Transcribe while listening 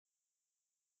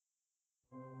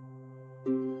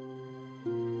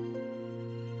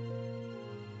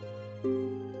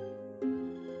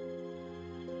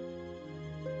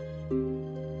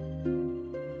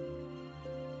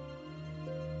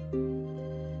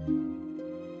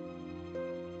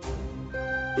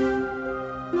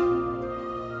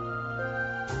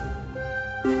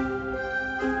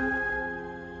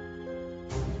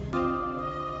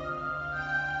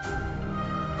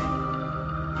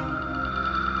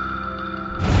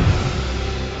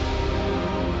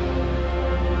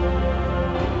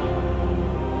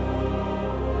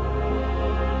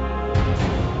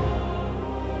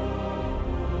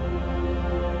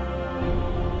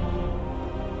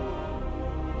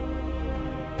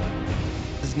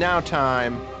is now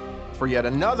time for yet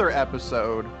another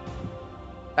episode.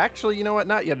 Actually, you know what?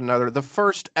 Not yet another. The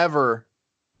first ever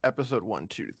episode 1,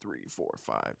 2, 3, 4,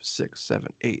 5, 6,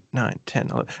 7, 8, 9,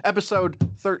 10, 11.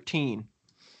 Episode 13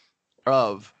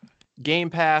 of Game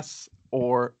Pass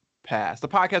or Pass, the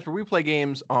podcast where we play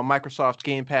games on Microsoft's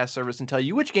Game Pass service and tell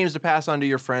you which games to pass on to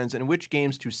your friends and which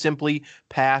games to simply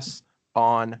pass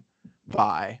on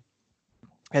by.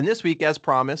 And this week, as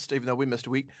promised, even though we missed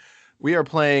a week, we are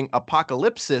playing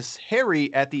Apocalipsis,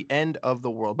 Harry at the End of the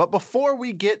World. But before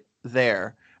we get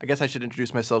there, I guess I should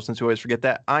introduce myself since we always forget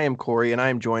that. I am Corey, and I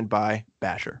am joined by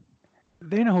Basher.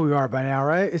 They know who we are by now,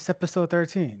 right? It's episode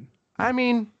 13. I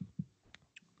mean,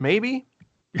 maybe.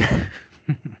 Maybe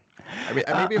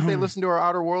if they listen to our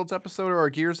Outer Worlds episode or our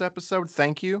Gears episode,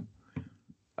 thank you.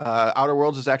 Outer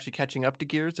Worlds is actually catching up to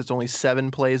Gears. It's only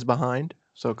 7 plays behind.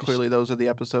 So clearly those are the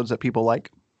episodes that people like.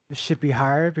 It should be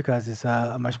higher because it's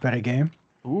a much better game.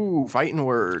 Ooh, fighting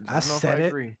words. I don't know if I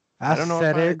agree. I don't know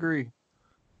if I agree.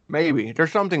 Maybe.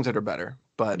 There's some things that are better,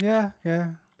 but yeah.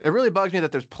 It really bugs me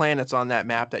that there's planets on that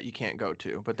map that you can't go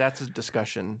to, but that's a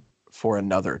discussion for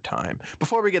another time.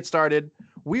 Before we get started,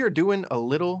 we are doing a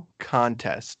little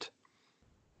contest.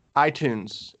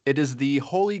 iTunes. It is the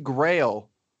holy grail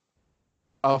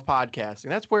of podcasting.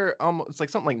 That's where it's like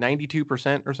something like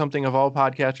 92% or something of all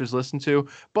podcasters listen to.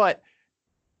 But,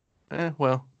 I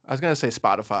was going to say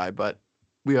Spotify, but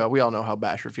we all know how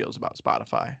Basher feels about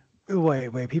Spotify.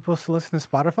 Wait, people still listen to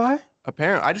Spotify?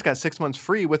 Apparently, I just got 6 months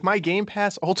free with my Game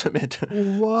Pass Ultimate.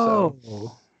 Whoa.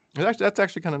 So, that's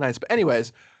actually kind of nice. But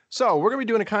anyways, so we're going to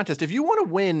be doing a contest. If you want to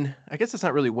win, I guess it's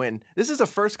not really win. This is a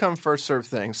first come, first serve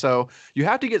thing. So you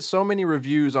have to get so many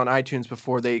reviews on iTunes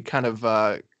before they kind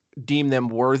of deem them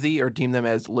worthy or deem them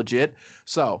as legit.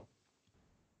 So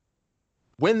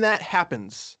when that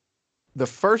happens, the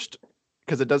first,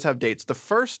 because it does have dates, the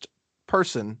first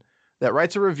person that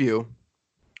writes a review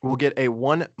will get a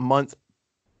 1 month,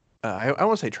 I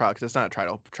want to say trial because it's not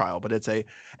a trial, but it's a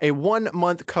 1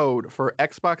 month code for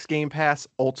Xbox Game Pass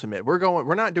Ultimate.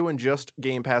 We're not doing just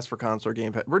Game Pass for console or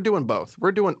Game Pass. We're doing both.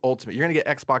 We're doing Ultimate. You're going to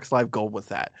get Xbox Live Gold with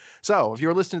that. So if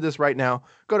you're listening to this right now,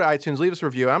 go to iTunes, leave us a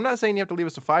review. I'm not saying you have to leave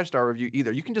us a 5-star review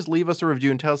either. You can just leave us a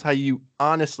review and tell us how you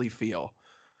honestly feel.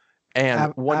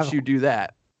 And once you do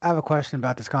that, I have a question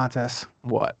about this contest.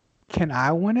 What? Can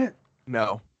I win it?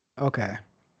 No. Okay.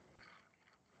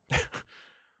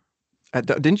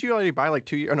 Didn't you already buy like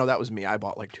 2 years? Oh, no, that was me. I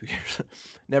bought like 2 years.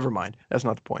 Never mind. That's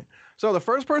not the point. So the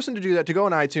first person to do that, to go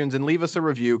on iTunes and leave us a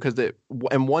review,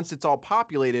 and once it's all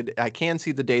populated, I can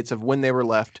see the dates of when they were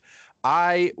left.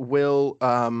 I will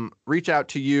reach out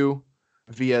to you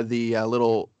via the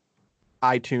little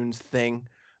iTunes thing,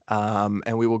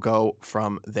 and we will go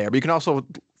from there. But you can also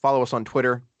follow us on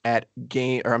Twitter at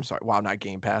not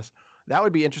Game Pass. That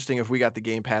would be interesting if we got the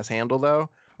Game Pass handle, though.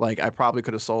 Like, I probably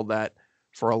could have sold that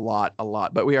for a lot.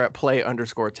 But we are at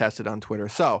play_tested on Twitter.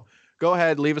 So go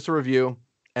ahead, leave us a review.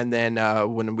 And then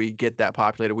when we get that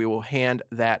populated, we will hand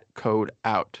that code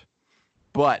out.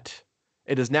 But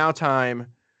it is now time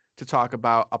to talk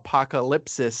about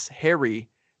Apocalipsis, Harry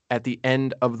at the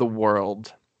End of the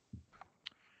World.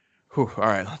 Whew, all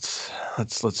right,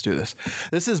 let's do this.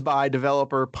 This is by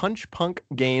developer Punch Punk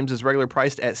Games. Is regularly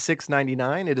priced at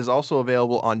 $6.99. It is also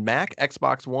available on Mac,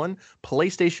 Xbox One,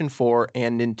 PlayStation 4,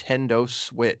 and Nintendo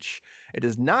Switch. It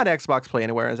is not Xbox Play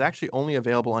Anywhere. It is actually only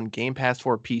available on Game Pass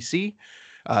for PC.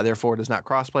 Therefore, it is not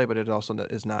crossplay, but it also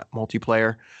is not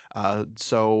multiplayer.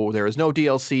 So there is no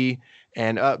DLC.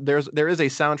 And there is a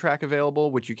soundtrack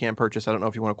available, which you can purchase. I don't know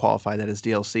if you want to qualify that as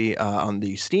DLC on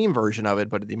the Steam version of it,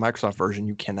 but the Microsoft version,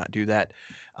 you cannot do that.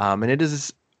 And it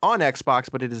is on Xbox,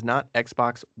 but it is not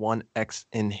Xbox One X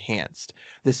enhanced.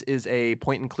 This is a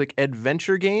point-and-click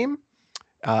adventure game,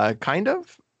 kind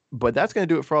of, but that's going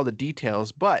to do it for all the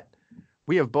details. But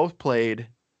we have both played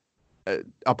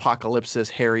Apocalipsis,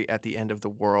 Harry at the End of the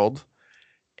World.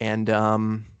 And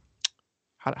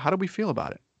how do we feel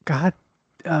about it? God.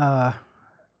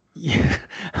 Yeah,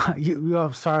 you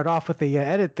started off with the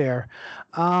edit there.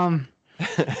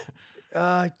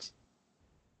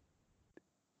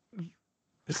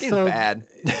 This game's bad.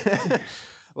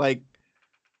 Like,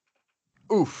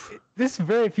 oof. There's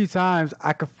very few times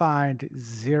I could find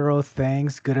 0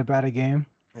 things good about a game.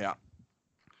 Yeah.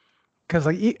 Because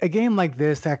like a game like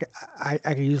this, I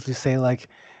could usually say like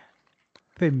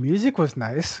the music was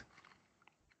nice,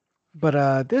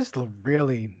 but there's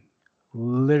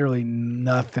literally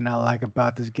nothing I like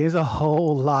about this game. There's a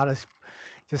whole lot of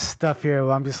just stuff here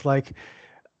where I'm just like,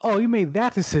 oh, you made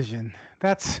that decision.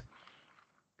 That's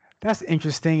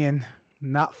interesting and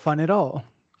not fun at all.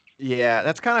 Yeah,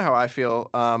 that's kind of how I feel.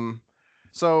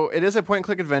 So it is a point and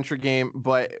click adventure game,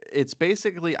 but it's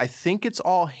basically, I think it's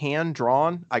all hand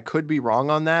drawn. I could be wrong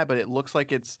on that, but it looks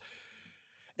like it's,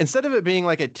 instead of it being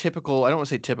like a typical, I don't want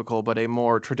to say typical, but a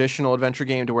more traditional adventure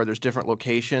game to where there's different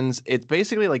locations, it's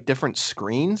basically like different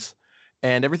screens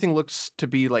and everything looks to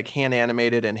be like hand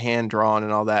animated and hand drawn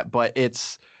and all that. But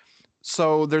it's,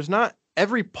 so there's not,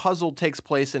 every puzzle takes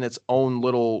place in its own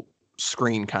little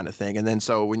screen kind of thing. And then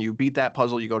so when you beat that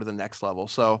puzzle, you go to the next level.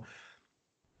 So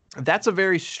that's a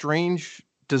very strange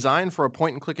design for a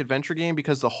point and click adventure game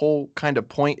because the whole kind of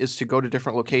point is to go to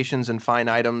different locations and find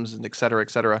items and et cetera,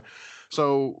 et cetera.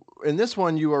 So in this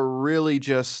one, you are really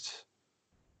just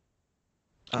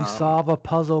You solve a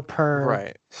puzzle per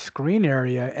right, screen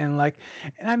area, and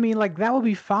I mean, like that would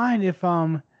be fine if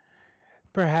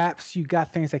perhaps you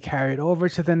got things that carried over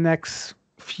to the next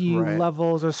few right,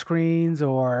 levels or screens,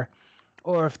 or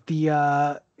if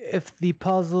the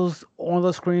puzzles on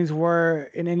those screens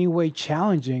were in any way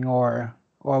challenging or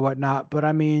whatnot. But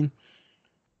I mean,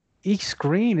 each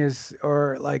screen is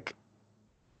or like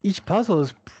each puzzle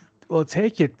is will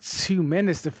take you 2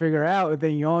 minutes to figure out, and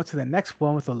then you're on to the next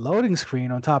one with a loading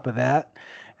screen on top of that,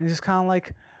 and it's just kind of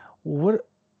like, what,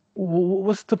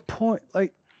 what's the point?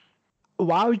 Like,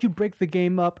 why would you break the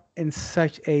game up in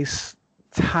such a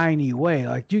tiny way?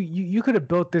 Like, you could have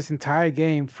built this entire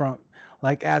game from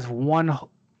like as one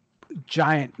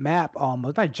giant map,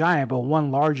 almost not giant, but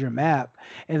one larger map,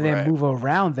 and then right. move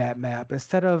around that map.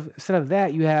 Instead of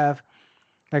that, you have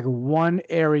like one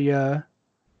area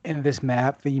in this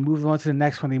map, then you move on to the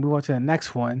next one, then you move on to the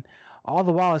next one. All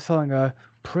the while it's telling a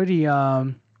pretty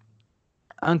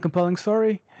uncompelling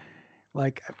story.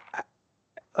 Like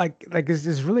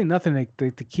there's really nothing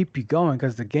to keep you going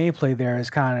because the gameplay there is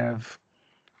kind of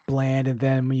bland. And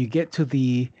then when you get to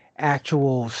the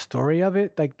actual story of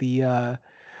it, like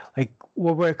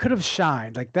where it could have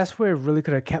shined, like that's where it really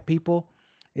could have kept people,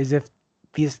 is if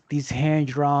these hand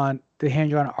drawn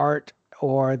art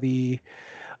or the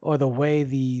way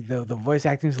the voice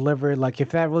acting is delivered, like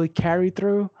if that really carried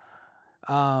through.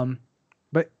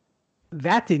 But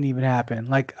that didn't even happen.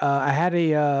 Like I had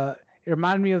it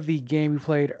reminded me of the game we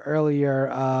played earlier,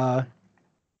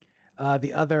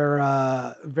 the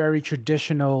other very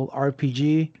traditional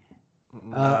RPG.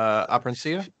 Uh,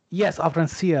 Aprensia? yes,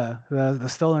 Afrancia, the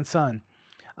Stolen Sun.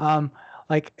 Um,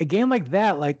 like a game like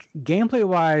that, like gameplay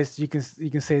wise, you can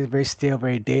say it's very stale,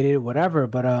 very dated, whatever.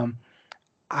 But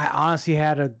I honestly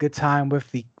had a good time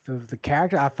with the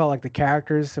character. I felt like the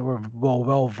characters were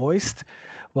well voiced,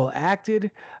 well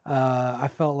acted. I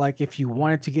felt like if you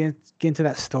wanted to get into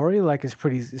that story, like it's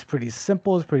pretty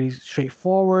simple, it's pretty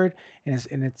straightforward, and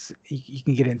it's you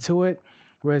can get into it.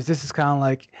 Whereas this is kind of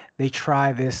like they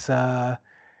try this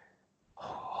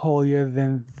holier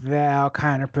than thou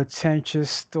kind of pretentious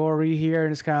story here,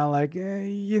 and it's kind of like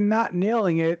you're not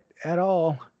nailing it at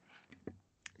all.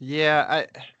 Yeah,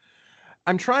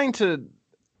 I'm trying to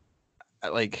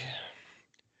like,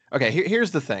 okay,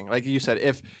 here's the thing. Like you said,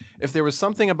 if there was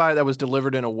something about it that was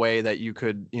delivered in a way that you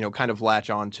could, kind of latch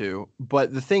onto.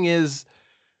 But the thing is,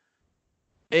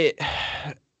 it,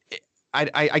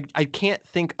 I can't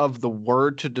think of the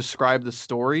word to describe the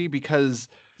story because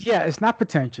Yeah, it's not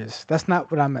pretentious. That's not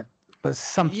what I meant. But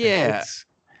something. yeah, It's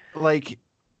like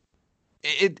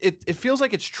it feels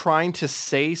like it's trying to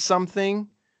say something,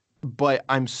 but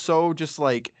I'm so just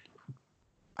like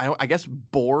I guess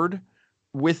bored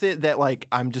with it that like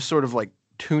I'm just sort of like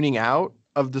tuning out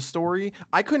of the story.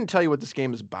 I couldn't tell you what this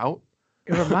game is about.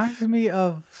 it reminds me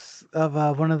of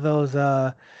one of those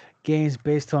games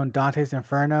based on Dante's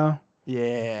Inferno. In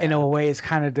Yeah. a way, it's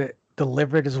kind of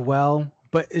delivered as well,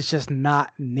 but it's just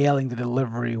not nailing the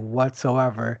delivery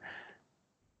whatsoever.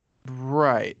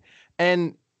 Right.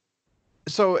 And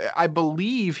so I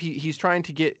believe he's trying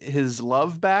to get his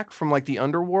love back from like the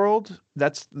underworld.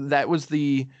 That was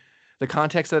the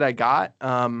context that I got.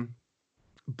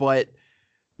 But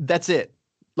that's it.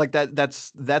 Like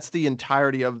that's the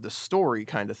entirety of the story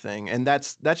kind of thing. And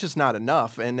that's just not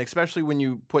enough. And especially when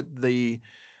you put the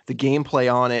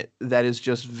gameplay on it that is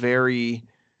just very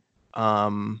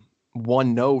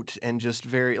one note and just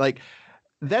very like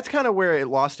that's kind of where it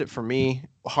lost it for me.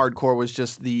 Hardcore was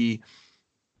just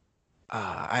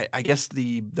I guess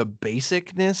the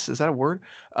basicness, is that a word?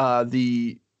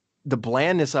 The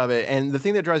blandness of it. And the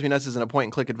thing that drives me nuts is in a point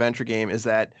and click adventure game is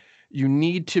that you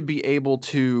need to be able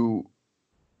to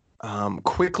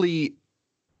quickly.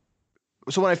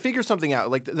 So when I figure something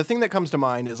out, like the thing that comes to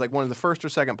mind is like one of the first or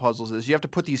second puzzles is you have to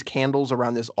put these candles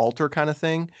around this altar kind of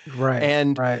thing. Right,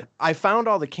 And right. I found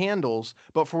all the candles,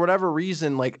 but for whatever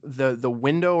reason, like the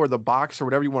window or the box or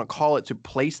whatever you want to call it to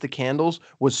place the candles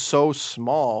was so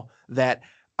small that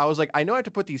I was like, I know I have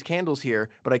to put these candles here,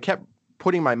 but I kept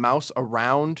putting my mouse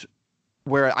around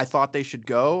where I thought they should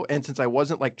go, and since I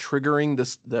wasn't like triggering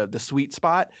the sweet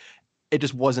spot, it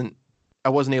just wasn't. I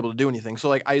wasn't able to do anything. So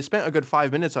like I spent a good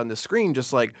 5 minutes on the screen,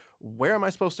 just like, where am I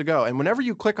supposed to go? And whenever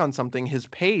you click on something, his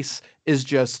pace is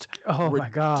just Oh my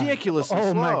god. ridiculously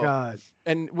Oh my slow. god.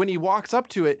 And when he walks up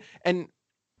to it, and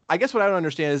I guess what I don't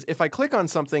understand is if I click on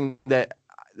something that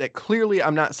clearly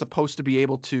I'm not supposed to be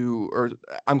able to, or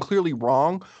I'm clearly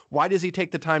wrong, why does he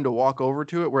take the time to walk over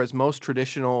to it? Whereas most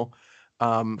traditional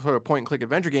sort of point and click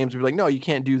adventure games would be like, no, you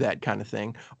can't do that kind of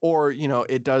thing. Or,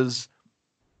 it does,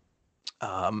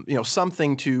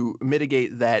 something to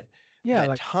mitigate that, Yeah,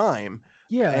 like time.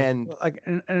 yeah, And like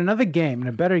in another game, in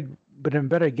a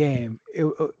better game,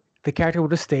 the character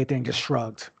would have stayed there and just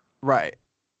shrugged. right.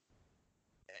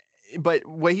 But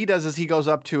what he does is he goes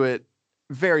up to it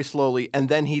very slowly, and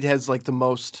then he has like the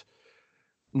most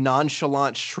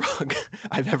nonchalant shrug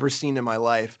I've ever seen in my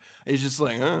life. He's just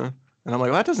like, and I'm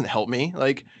like, well, that doesn't help me.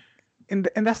 Like, And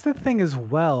that's the thing as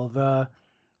well.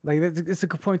 It's a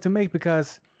good point to make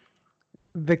because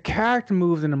the character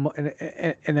moves in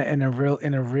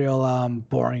a real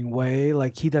boring way.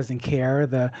 Like he doesn't care.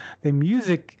 The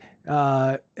music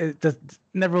it does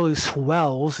never really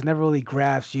swells, never really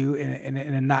grabs you in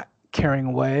a not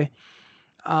caring way.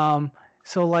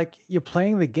 So like you're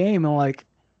playing the game and like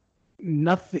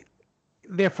nothing.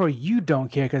 Therefore, you don't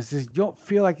care because you don't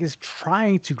feel like it's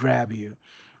trying to grab you.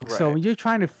 So right, when you're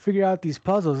trying to figure out these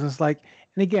puzzles, it's like,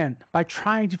 and again, by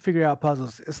trying to figure out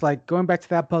puzzles, it's like going back to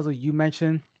that puzzle you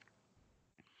mentioned.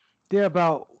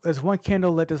 There's one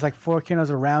candle lit, there's like four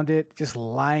candles around it, just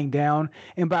lying down.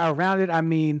 And by around it, I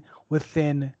mean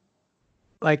within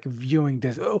like viewing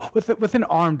distance, within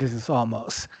arm distance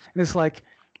almost. And it's like,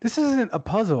 this isn't a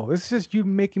puzzle. This is just you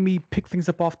making me pick things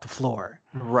up off the floor.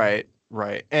 right.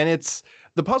 And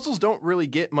the puzzles don't really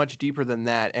get much deeper than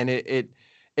that, and it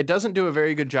doesn't do a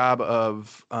very good job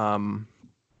of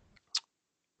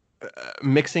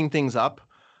mixing things up.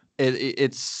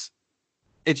 It's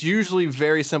usually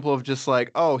very simple of just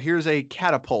like, oh, here's a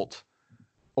catapult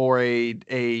or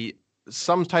a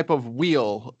some type of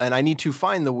wheel, and I need to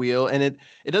find the wheel, and it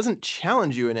doesn't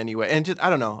challenge you in any way. And just I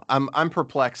don't know, I'm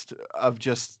perplexed of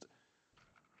just.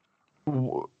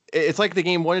 It's like the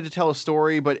game wanted to tell a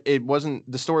story, but the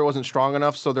story wasn't strong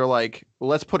enough. So they're like, well,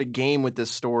 let's put a game with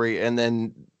this story, and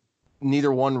then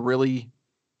neither one really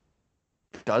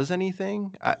does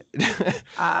anything. I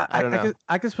don't know.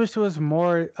 I could switch to us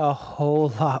more, a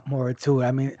whole lot more to it.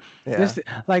 I mean, Yeah.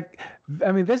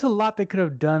 there's a lot they could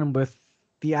have done with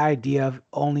the idea of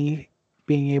only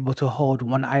being able to hold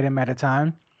one item at a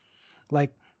time.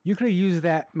 Like you could have used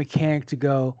that mechanic to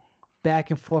go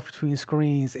back and forth between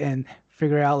screens and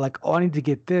figure out like, oh, I need to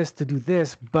get this to do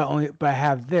this, but I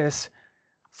have this,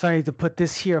 so I need to put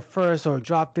this here first or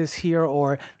drop this here.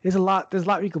 Or there's a lot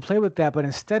you can play with that, but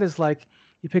instead it's like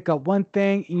you pick up one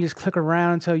thing and you just click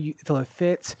around until it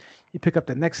fits. You pick up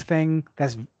the next thing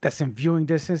that's in viewing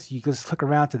distance. You just click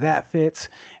around to that fits,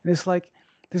 and it's like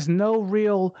there's no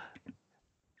real.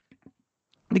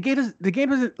 The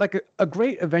game is like a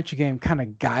great adventure game. Kind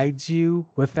of guides you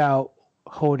without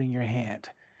holding your hand.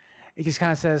 It just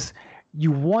kind of says you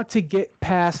want to get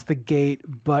past the gate,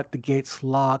 but the gate's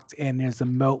locked and there's a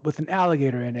moat with an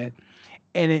alligator in it.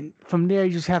 And from there,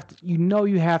 you just have to,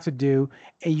 you have to do,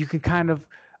 and you can kind of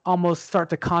almost start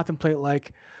to contemplate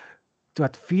like, do I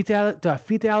have to feed do I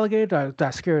feed the alligator? Do I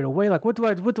scare it away? Like, what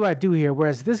do I do here?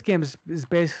 Whereas this game is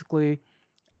basically,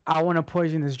 I want to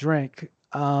poison this drink.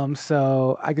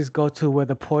 So I just go to where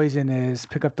the poison is,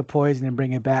 pick up the poison, and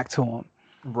bring it back to him.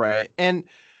 Right. And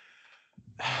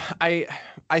I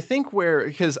think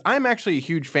because I'm actually a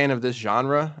huge fan of this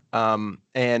genre,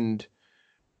 and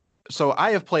so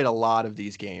I have played a lot of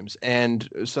these games, and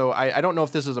so I don't know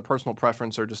if this is a personal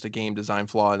preference or just a game design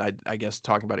flaw, and I guess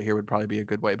talking about it here would probably be a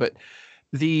good way. But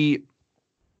the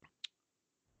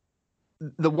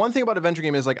one thing about adventure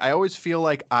game is like I always feel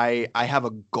like I have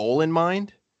a goal in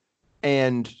mind,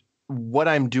 and what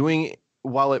I'm doing,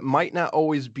 while it might not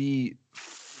always be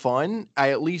fun,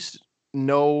 I at least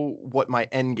know what my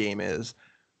end game is.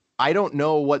 I don't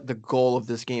know what the goal of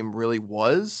this game really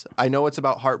was. I know it's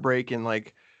about heartbreak and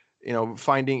like,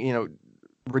 finding,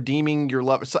 redeeming your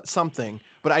love, something,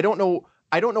 but I don't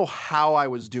know how I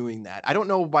was doing that. I don't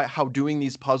know how doing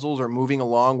these puzzles or moving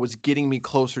along was getting me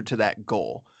closer to that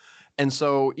goal. And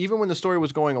so even when the story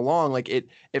was going along, like it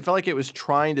felt like it was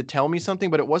trying to tell me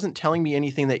something, but it wasn't telling me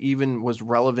anything that even was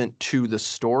relevant to the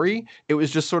story. It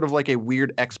was just sort of like a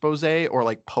weird expose or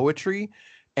like poetry.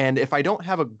 And if I don't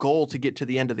have a goal to get to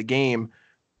the end of the game,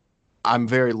 I'm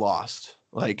very lost.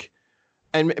 Like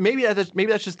And maybe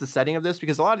that's just the setting of this,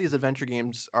 because a lot of these adventure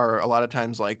games are a lot of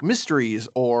times like mysteries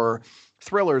or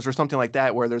thrillers or something like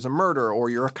that, where there's a murder or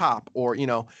you're a cop, or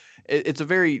it's a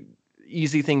very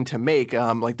easy thing to make.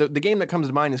 Like the game that comes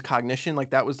to mind is Cognition. Like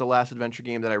that was the last adventure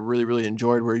game that I really really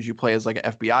enjoyed, where you play as like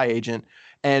an FBI agent,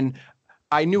 and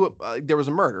I knew there was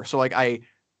a murder, so like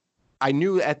I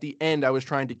knew at the end I was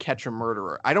trying to catch a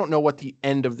murderer. I don't know what the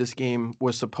end of this game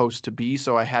was supposed to be,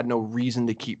 so I had no reason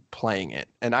to keep playing it.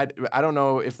 And I don't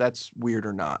know if that's weird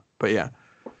or not, but yeah.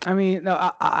 I mean,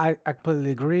 no, I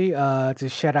completely agree. To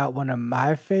shout out one of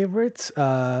my favorites,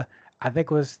 I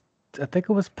think it was I think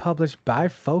it was published by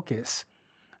Focus.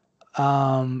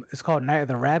 It's called Night of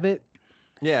the Rabbit.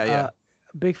 Yeah, yeah. Uh,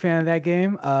 Big fan of that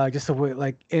game. Just the way,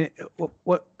 like,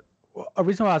 what a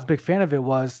reason why I was a big fan of it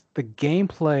was the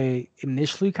gameplay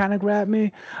initially kind of grabbed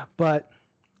me, but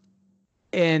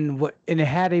and it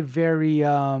had a very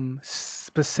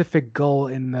specific goal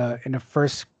in the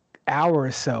first hour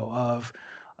or so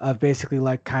of basically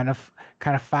like kind of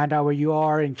find out where you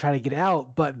are and try to get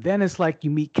out. But then it's like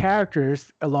you meet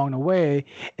characters along the way,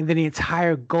 and then the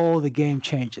entire goal of the game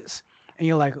changes, and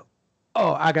you're like,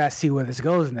 oh, I gotta see where this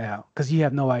goes now, because you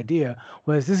have no idea.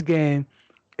 Whereas this game,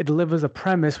 it delivers a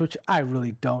premise which I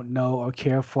really don't know or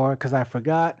care for because I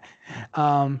forgot.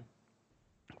 Um,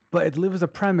 but it delivers a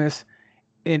premise,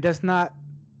 and it does not.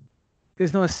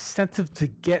 There's no incentive to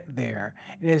get there.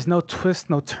 And there's no twist,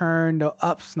 no turn, no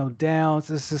ups, no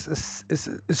downs. It's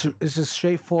just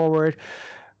straightforward.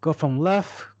 Go from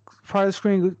left part of the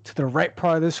screen to the right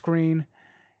part of the screen,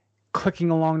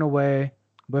 clicking along the way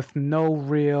with no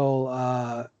real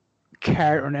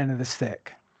carrot on the end of the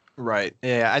stick. Right.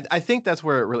 Yeah, I think that's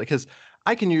where it really, because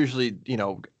I can usually,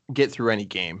 get through any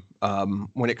game.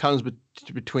 When it comes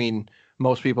between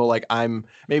most people, like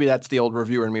maybe that's the old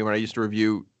reviewer in me when I used to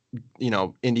review,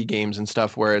 indie games and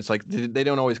stuff, where it's like they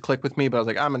don't always click with me, but I was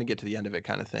like, I'm going to get to the end of it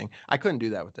kind of thing. I couldn't do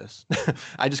that with this.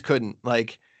 I just couldn't.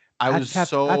 Like, I was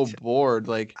so bored.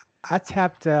 Like, I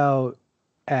tapped out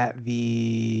at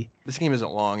the. This game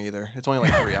isn't long either. It's only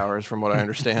like 3 hours from what I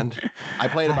understand. I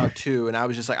played about 2, and I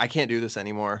was just like, I can't do this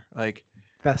anymore. Like,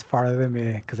 that's farther than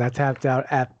me, because I tapped out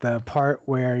at the part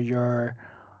where you're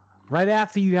right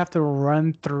after you have to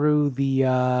run through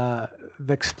the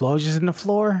explosions in the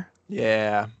floor.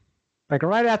 Yeah. Like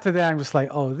right after that, I'm just like,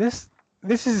 oh, this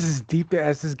is as deep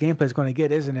as this gameplay is going to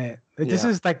get, isn't it? Like, this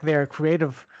is like their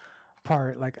creative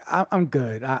part. Like I'm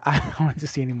good. I don't want to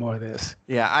see any more of this.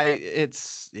 Yeah,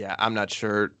 I'm not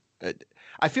sure.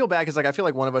 I feel bad because like I feel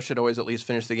like one of us should always at least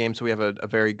finish the game so we have a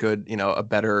very good, a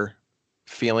better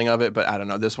feeling of it. But I don't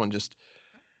know. This one just.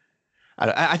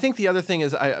 I think the other thing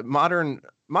is modern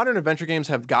adventure games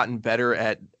have gotten better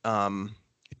at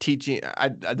teaching.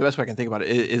 The best way I can think about it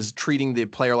is treating the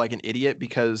player like an idiot,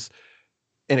 because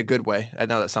in a good way. I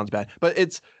know that sounds bad, but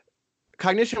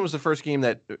Cognition was the first game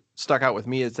that stuck out with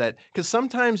me, is that because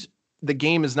sometimes the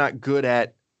game is not good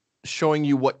at showing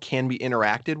you what can be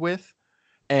interacted with.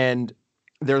 And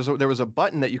there was a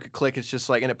button that you could click. It's just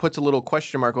like, and it puts a little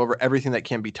question mark over everything that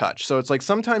can be touched. So it's like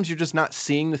sometimes you're just not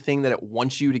seeing the thing that it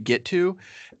wants you to get to.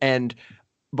 And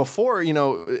before,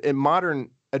 in modern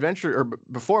adventure, or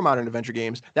before modern adventure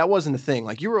games, that wasn't a thing.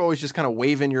 Like you were always just kind of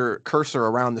waving your cursor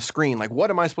around the screen. Like, what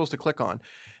am I supposed to click on?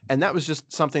 And that was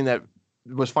just something that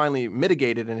was finally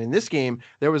mitigated. And in this game,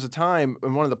 there was a time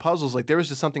in one of the puzzles, like there was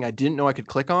just something I didn't know I could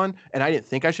click on, and I didn't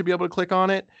think I should be able to click on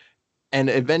it. And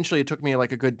eventually it took me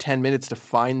like a good 10 minutes to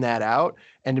find that out.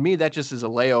 And to me, that just is a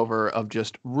layover of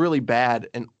just really bad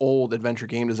and old adventure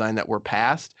game design that we're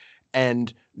past.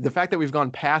 And the fact that we've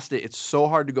gone past it, it's so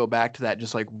hard to go back to that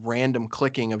just like random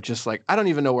clicking of just like, I don't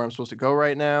even know where I'm supposed to go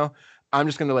right now. I'm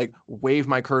just going to like wave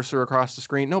my cursor across the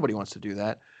screen. Nobody wants to do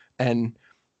that. And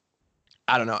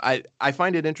I don't know. I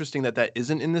find it interesting that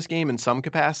isn't in this game in some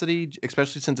capacity,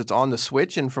 especially since it's on the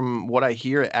Switch. And from what I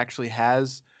hear, it actually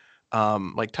has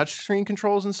like touchscreen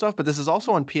controls and stuff. But this is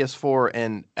also on PS4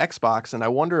 and Xbox. And I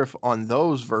wonder if on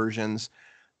those versions,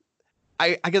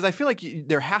 I guess I feel like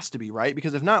there has to be, right?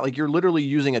 Because if not, like you're literally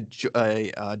using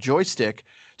a joystick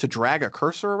to drag a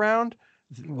cursor around.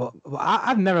 Well,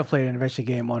 I've never played an adventure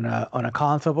game on a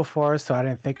console before, so I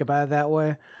didn't think about it that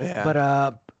way. Yeah.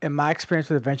 But in my experience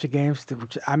with adventure games,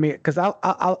 which I mean, because I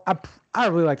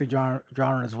really like the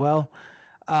genre as well.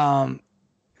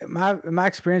 My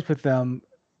experience with them,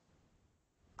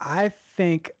 I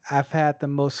think I've had the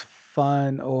most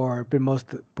fun or been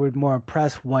more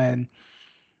impressed when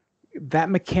that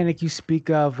mechanic you speak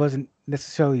of wasn't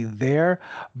necessarily there,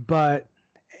 but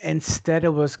instead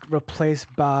it was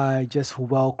replaced by just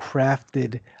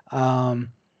well-crafted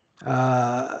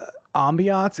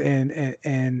ambiance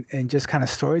and just kind of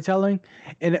storytelling.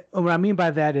 And what I mean by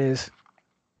that is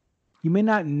you may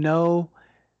not know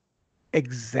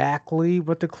exactly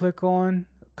what to click on,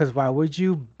 because why would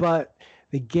you? But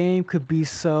the game could be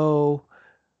so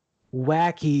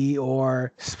wacky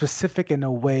or specific in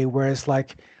a way where it's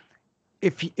like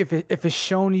if it's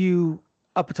shown you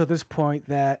up until this point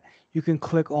that you can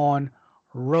click on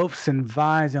ropes and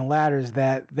vines and ladders,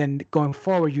 that then going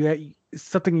forward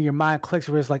something in your mind clicks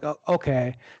where it's like, oh,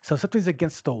 okay, so if something's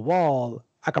against the wall,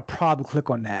 I could probably click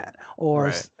on that,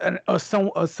 Right. or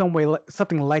some way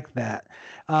something like that.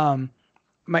 Um,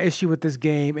 my issue with this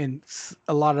game and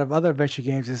a lot of other adventure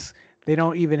games is they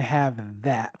don't even have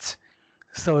that.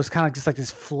 So it's kind of just like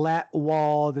this flat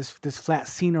wall, this flat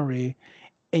scenery,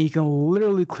 and you can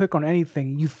literally click on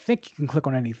anything. You think you can click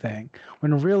on anything,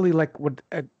 when really, like, what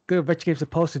a good adventure game is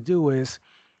supposed to do is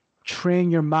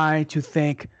train your mind to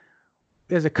think,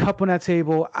 there's a cup on that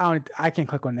table. I can't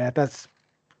click on that. That's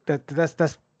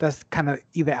kind of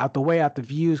either out the way, out the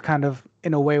views, kind of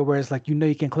in a way where it's like,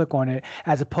 you can click on it,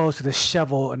 as opposed to the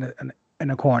shovel in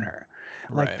a corner.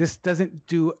 Like, Right. this doesn't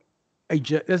do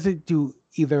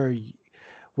either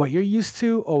what you're used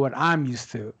to or what I'm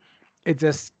used to.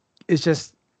 It's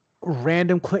just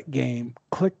random click game,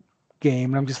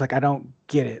 and I'm just like, I don't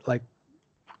get it. Like,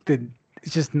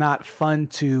 it's just not fun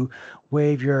to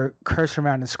wave your cursor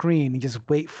around the screen and just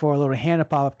wait for a little hand to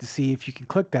pop up to see if you can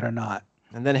click that or not.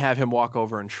 And then have him walk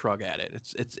over and shrug at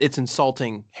it. It's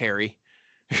insulting, Harry.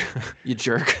 You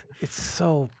jerk. It's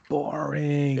so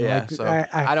boring. Yeah. Like, So I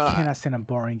I don't. cannot stand a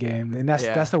boring game, and that's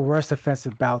Yeah. the worst offense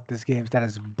about this game, is that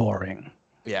it's boring.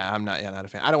 Yeah. I'm not. Yeah. Not a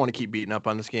fan. I don't want to keep beating up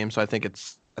on this game. So I think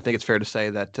it's fair to say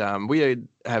that we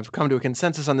have come to a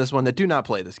consensus on this one that do not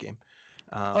play this game.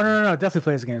 Oh, no, definitely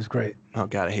play this game. It's great. Oh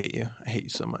God, I hate you. I hate you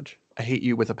so much. I hate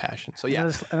you with a passion. So yeah.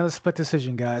 Another split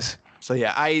decision, guys. So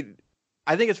yeah, I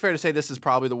think it's fair to say this is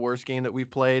probably the worst game that we've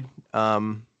played. I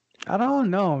don't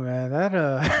know, man.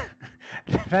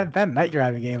 That night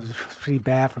driving game was pretty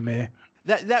bad for me.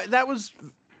 That was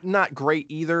not great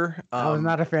either. I was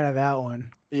not a fan of that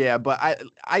one. Yeah, but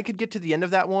I could get to the end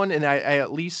of that one, and I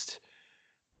at least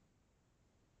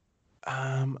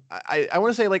I want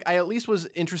to say, like, I at least was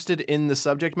interested in the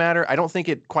subject matter. I don't think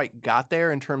it quite got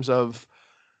there in terms of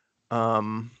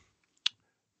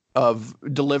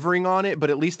delivering on it,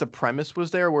 but at least the premise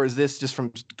was there. Whereas this, just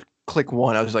from click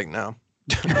one, I was like, no,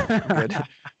 I'm good.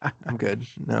 I'm good.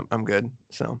 No, I'm good.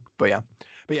 So, but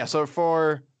yeah. So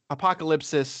for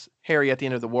Apocalypsis, Harry at the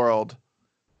End of the World,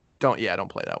 don't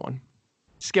play that one.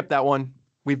 Skip that one.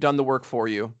 We've done the work for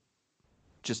you.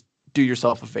 Just do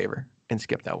yourself a favor and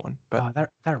skip that one. But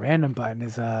that random button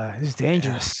is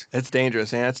dangerous. Yeah, it's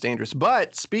dangerous. Yeah, it's dangerous.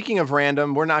 But speaking of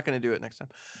random, we're not going to do it next time.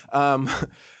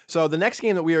 So the next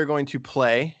game that we are going to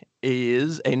play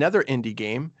is another indie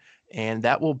game, and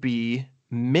that will be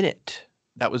Minute.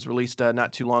 That was released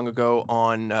not too long ago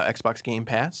on Xbox Game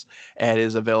Pass. It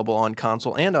is available on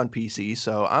console and on PC.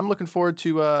 So I'm looking forward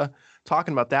to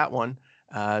talking about that one.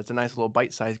 It's a nice little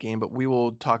bite-sized game, but we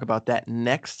will talk about that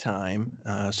next time,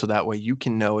 so that way you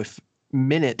can know if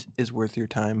Minute is worth your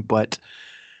time. But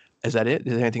is that it?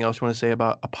 Is there anything else you want to say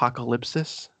about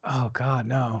Apocalypsis? Oh God,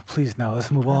 no! Please no.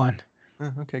 Let's move on.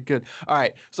 Okay, good. All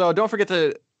right. So don't forget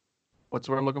to, what's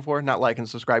the word I'm looking for? Not like and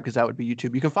subscribe, because that would be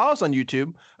YouTube. You can follow us on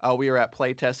YouTube. We are at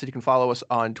Play Tested. You can follow us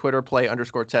on Twitter,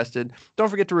 Play_Tested. Don't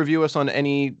forget to review us on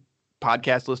any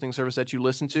podcast listening service that you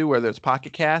listen to, whether it's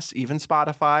Pocket Casts, even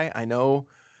Spotify. I know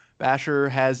Basher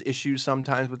has issues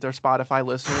sometimes with their Spotify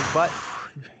listeners,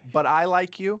 but I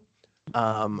like you.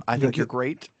 I think you're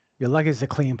great. You're lucky it's a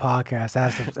clean podcast. I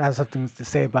have something to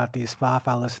say about these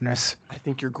Spotify listeners. I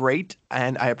think you're great,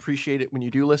 and I appreciate it when you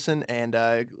do listen. And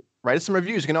write us some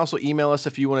reviews. You can also email us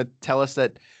if you want to tell us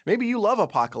that maybe you love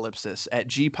Apocalypsis at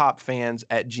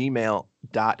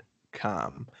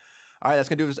gpopfans@gmail.com. All right, that's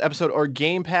going to do this episode, or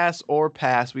Game Pass or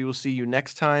Pass. We will see you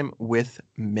next time with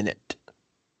Minute.